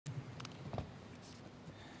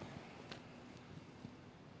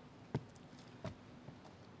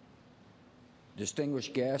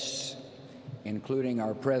distinguished guests, including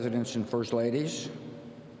our presidents and first ladies,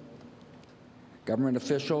 government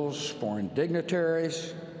officials, foreign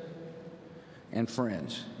dignitaries, and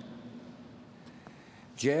friends.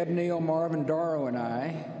 Jeb, Neil, Marvin, Daro, and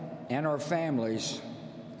I, and our families,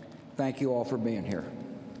 thank you all for being here.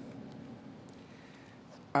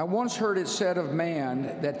 I once heard it said of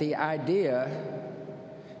man that the idea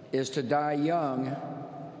is to die young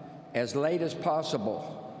as late as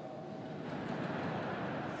possible.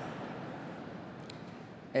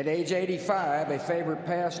 At age 85, a favorite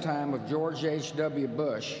pastime of George H.W.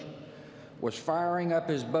 Bush was firing up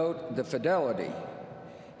his boat, the Fidelity,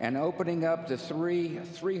 and opening up the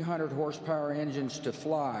 300 horsepower engines to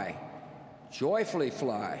fly, joyfully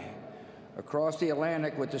fly, across the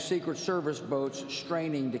Atlantic with the Secret Service boats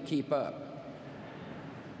straining to keep up.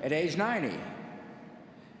 At age 90,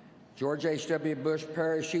 George H.W. Bush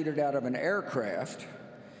parachuted out of an aircraft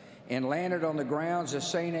and landed on the grounds of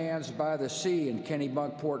St. Anne's by the Sea in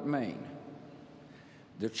Kennebunkport, Maine,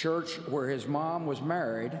 the church where his mom was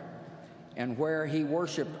married and where he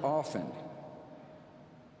worshiped often.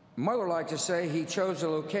 Mother liked to say he chose the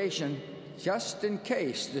location just in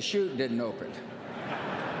case the chute didn't open.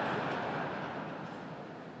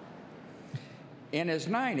 In his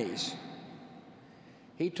 90s,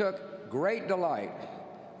 he took great delight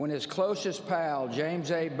when his closest pal, James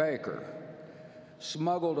A. Baker,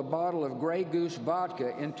 smuggled a bottle of Grey Goose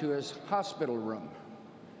vodka into his hospital room.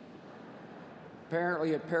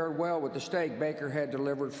 Apparently, it paired well with the steak Baker had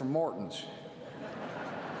delivered from Morton's.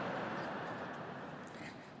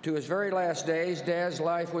 To his very last days, Dad's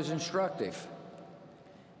life was instructive.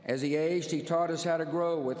 As he aged, he taught us how to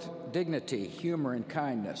grow with dignity, humor, and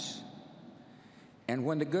kindness. And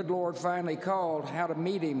when the good Lord finally called, how to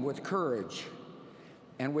meet him with courage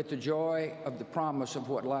and with the joy of the promise of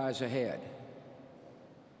what lies ahead.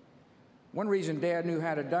 One reason Dad knew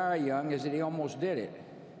how to die young is that he almost did it,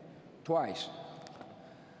 twice.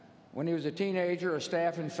 When he was a teenager, a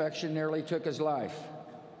staph infection nearly took his life.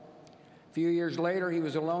 A few years later, he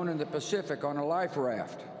was alone in the Pacific on a life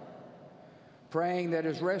raft, praying that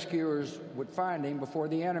his rescuers would find him before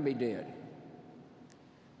the enemy did.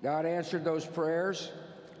 God answered those prayers.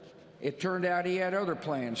 It turned out he had other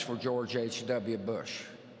plans for George H.W. Bush.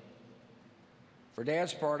 For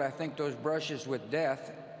Dad's part, I think those brushes with death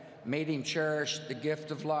made him cherish the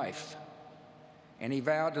gift of life, and he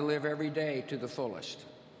vowed to live every day to the fullest.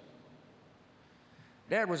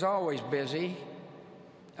 Dad was always busy,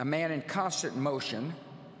 a man in constant motion,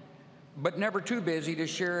 but never too busy to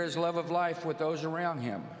share his love of life with those around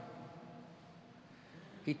him.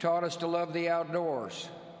 He taught us to love the outdoors.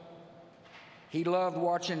 He loved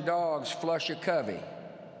watching dogs flush a covey.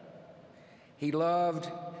 He loved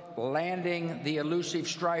landing the elusive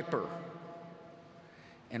striper.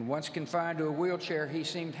 And once confined to a wheelchair, he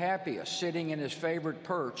seemed happiest sitting in his favorite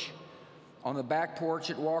perch on the back porch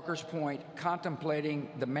at Walker's Point, contemplating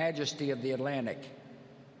the majesty of the Atlantic.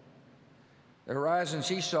 The horizons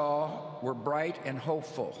he saw were bright and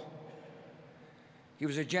hopeful. He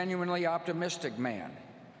was a genuinely optimistic man,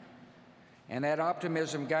 and that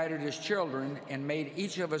optimism guided his children and made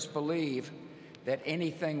each of us believe that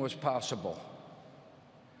anything was possible.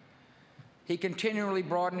 He continually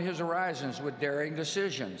broadened his horizons with daring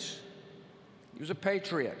decisions. He was a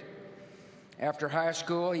patriot. After high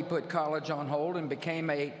school, he put college on hold and became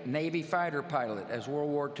a Navy fighter pilot as World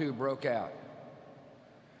War II broke out.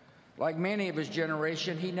 Like many of his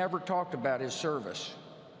generation, he never talked about his service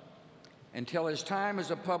until his time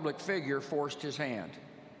as a public figure forced his hand.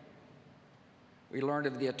 We learned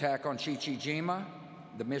of the attack on Chichijima,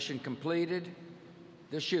 the mission completed,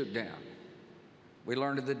 the shoot-down. We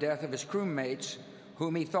learned of the death of his crewmates,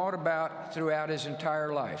 whom he thought about throughout his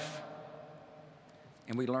entire life.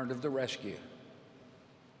 And we learned of the rescue.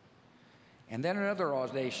 And then another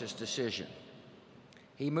audacious decision.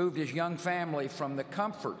 He moved his young family from the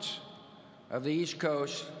comforts of the East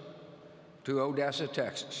Coast to Odessa,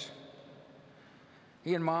 Texas.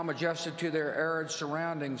 He and Mom adjusted to their arid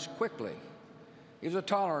surroundings quickly. He was a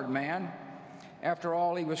tolerant man. After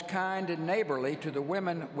all, he was kind and neighborly to the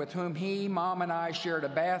women with whom he, Mom, and I shared a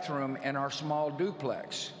bathroom in our small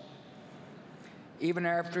duplex. Even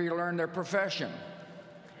after he learned their profession,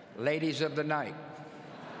 ladies of the night.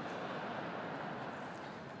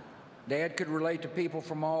 Dad could relate to people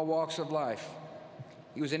from all walks of life.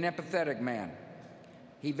 He was an empathetic man.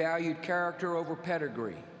 He valued character over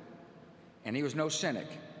pedigree, and he was no cynic.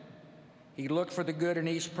 He looked for the good in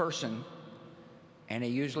each person, and he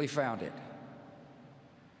usually found it.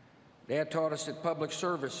 Dad taught us that public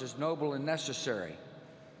service is noble and necessary,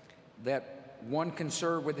 that one can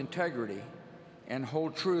serve with integrity and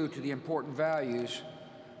hold true to the important values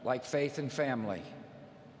like faith and family.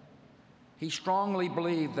 He strongly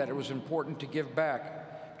believed that it was important to give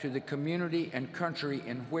back to the community and country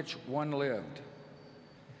in which one lived.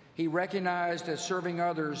 He recognized that serving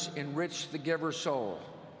others enriched the giver's soul.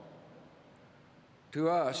 To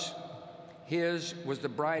us, his was the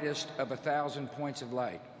brightest of 1,000 points of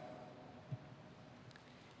light.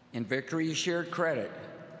 In victory, he shared credit.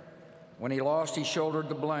 When he lost, he shouldered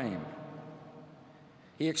the blame.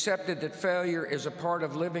 He accepted that failure is a part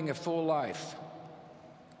of living a full life,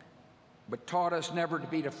 but taught us never to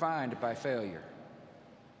be defined by failure.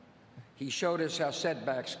 He showed us how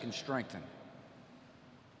setbacks can strengthen.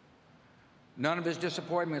 None of his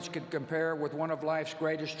disappointments could compare with one of life's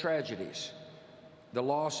greatest tragedies, the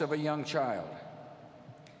loss of a young child.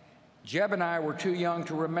 Jeb and I were too young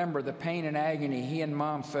to remember the pain and agony he and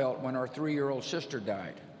Mom felt when our 3-year-old sister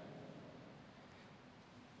died.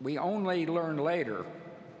 We only learned later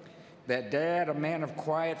that Dad, a man of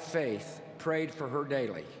quiet faith, prayed for her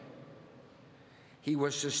daily. He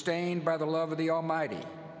was sustained by the love of the Almighty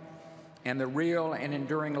and the real and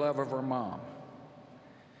enduring love of her mom.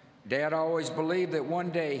 Dad always believed that one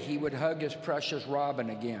day he would hug his precious Robin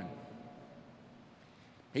again.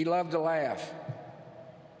 He loved to laugh,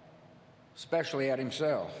 especially at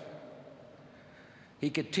himself. He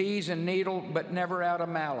could tease and needle, but never out of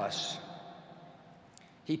malice.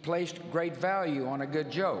 He placed great value on a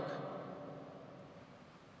good joke.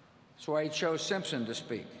 That's why he chose Simpson to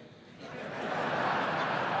speak.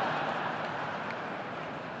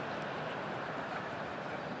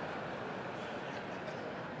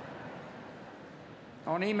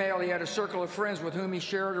 On email, he had a circle of friends with whom he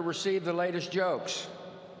shared or received the latest jokes.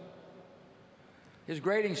 His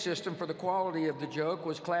grading system for the quality of the joke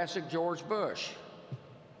was classic George Bush.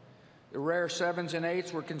 The rare 7s and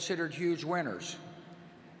 8s were considered huge winners,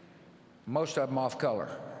 most of them off color.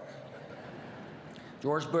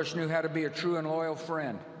 George Bush knew how to be a true and loyal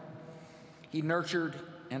friend. He nurtured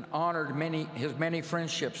and honored his many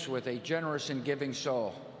friendships with a generous and giving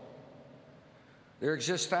soul. There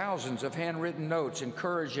exist thousands of handwritten notes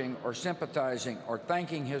encouraging or sympathizing or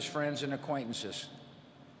thanking his friends and acquaintances.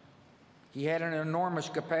 He had an enormous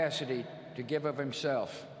capacity to give of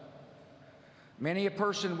himself. Many a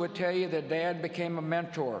person would tell you that Dad became a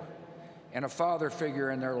mentor and a father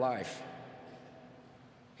figure in their life.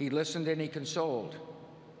 He listened and he consoled.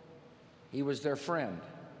 He was their friend.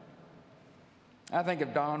 I think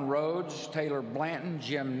of Don Rhodes, Taylor Blanton,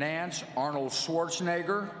 Jim Nance, Arnold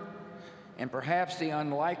Schwarzenegger, and perhaps the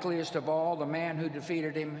unlikeliest of all, the man who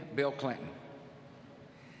defeated him, Bill Clinton.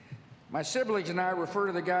 My siblings and I refer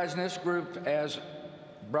to the guys in this group as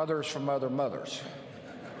brothers from other mothers.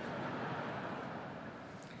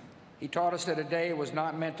 He taught us that a day was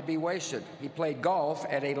not meant to be wasted. He played golf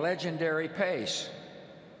at a legendary pace.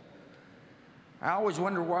 I always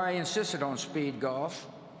wondered why he insisted on speed golf.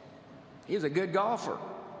 He was a good golfer.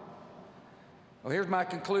 Well, here's my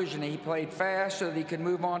conclusion. He played fast so that he could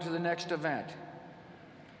move on to the next event,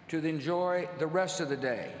 to enjoy the rest of the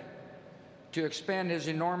day, to expend his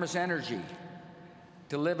enormous energy,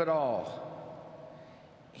 to live it all.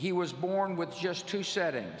 He was born with just 2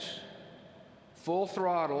 settings: full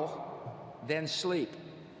throttle, then sleep.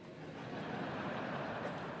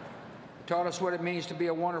 He taught us what it means to be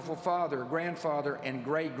a wonderful father, grandfather, and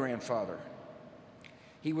great-grandfather.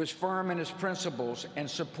 He was firm in his principles and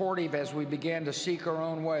supportive as we began to seek our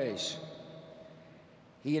own ways.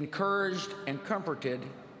 He encouraged and comforted,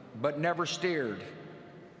 but never steered.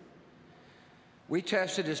 We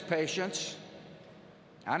tested his patience.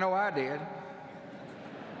 I know I did.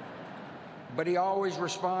 But he always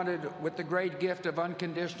responded with the great gift of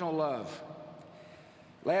unconditional love.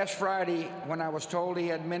 Last Friday, when I was told he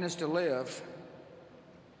had minutes to live,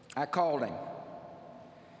 I called him.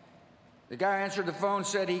 The guy answered the phone,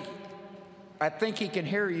 said I think he can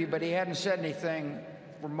hear you, but he hadn't said anything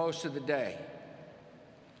for most of the day.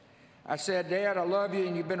 I said, Dad, I love you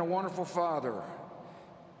and you've been a wonderful father.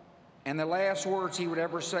 And the last words he would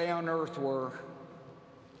ever say on earth were,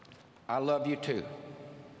 I love you too.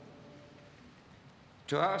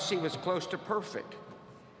 To us, he was close to perfect,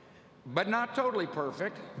 but not totally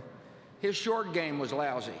perfect. His short game was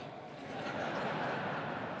lousy.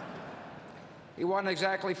 He wasn't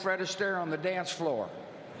exactly Fred Astaire on the dance floor.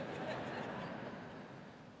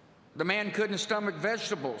 The man couldn't stomach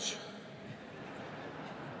vegetables,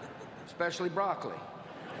 especially broccoli.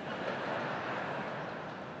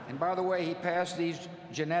 And by the way, he passed these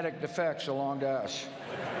genetic defects along to us.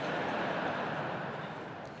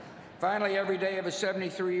 Finally, every day of his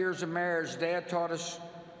 73 years of marriage, Dad taught us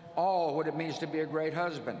all what it means to be a great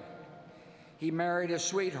husband. He married his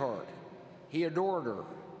sweetheart. He adored her.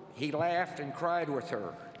 He laughed and cried with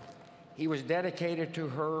her. He was dedicated to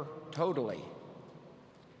her totally.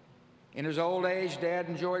 In his old age, Dad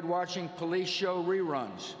enjoyed watching police show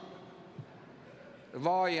reruns, the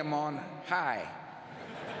volume on high,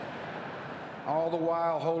 all the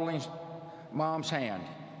while holding Mom's hand.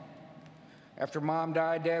 After Mom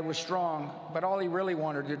died, Dad was strong, but all he really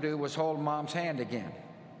wanted to do was hold Mom's hand again.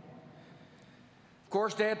 Of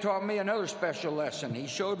course, Dad taught me another special lesson. He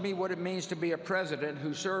showed me what it means to be a president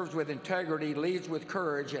who serves with integrity, leads with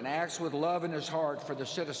courage, and acts with love in his heart for the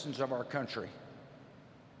citizens of our country.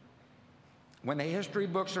 When the history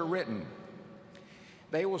books are written,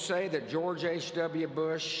 they will say that George H.W.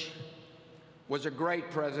 Bush was a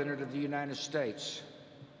great president of the United States,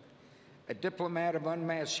 a diplomat of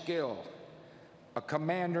unmatched skill, a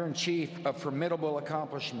commander-in-chief of formidable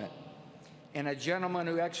accomplishment, and a gentleman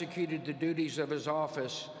who executed the duties of his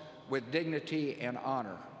office with dignity and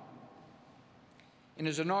honor. In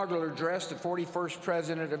his inaugural address, the 41st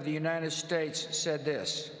President of the United States said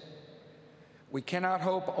this: "We cannot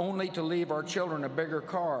hope only to leave our children a bigger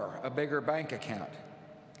car, a bigger bank account.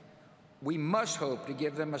 We must hope to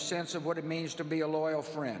give them a sense of what it means to be a loyal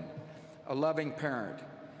friend, a loving parent,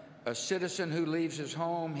 a citizen who leaves his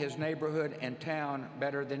home, his neighborhood, and town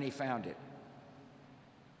better than he found it.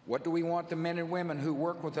 What do we want the men and women who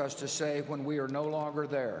work with us to say when we are no longer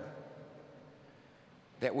there?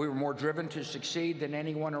 That we were more driven to succeed than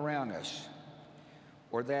anyone around us,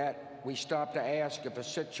 or that we stopped to ask if a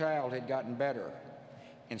sick child had gotten better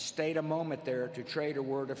and stayed a moment there to trade a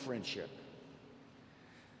word of friendship?"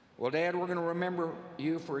 Well, Dad, we're going to remember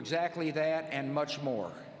you for exactly that and much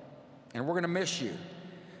more. And we're going to miss you.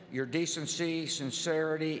 Your decency,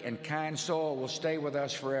 sincerity, and kind soul will stay with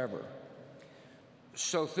us forever.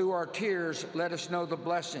 So through our tears, let us know the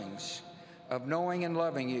blessings of knowing and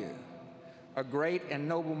loving you, a great and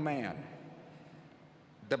noble man,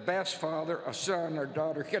 the best father a son or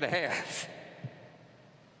daughter could have.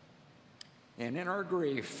 And in our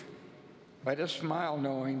grief, let us smile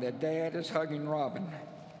knowing that Dad is hugging Robin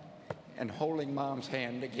and holding Mom's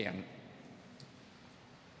hand again.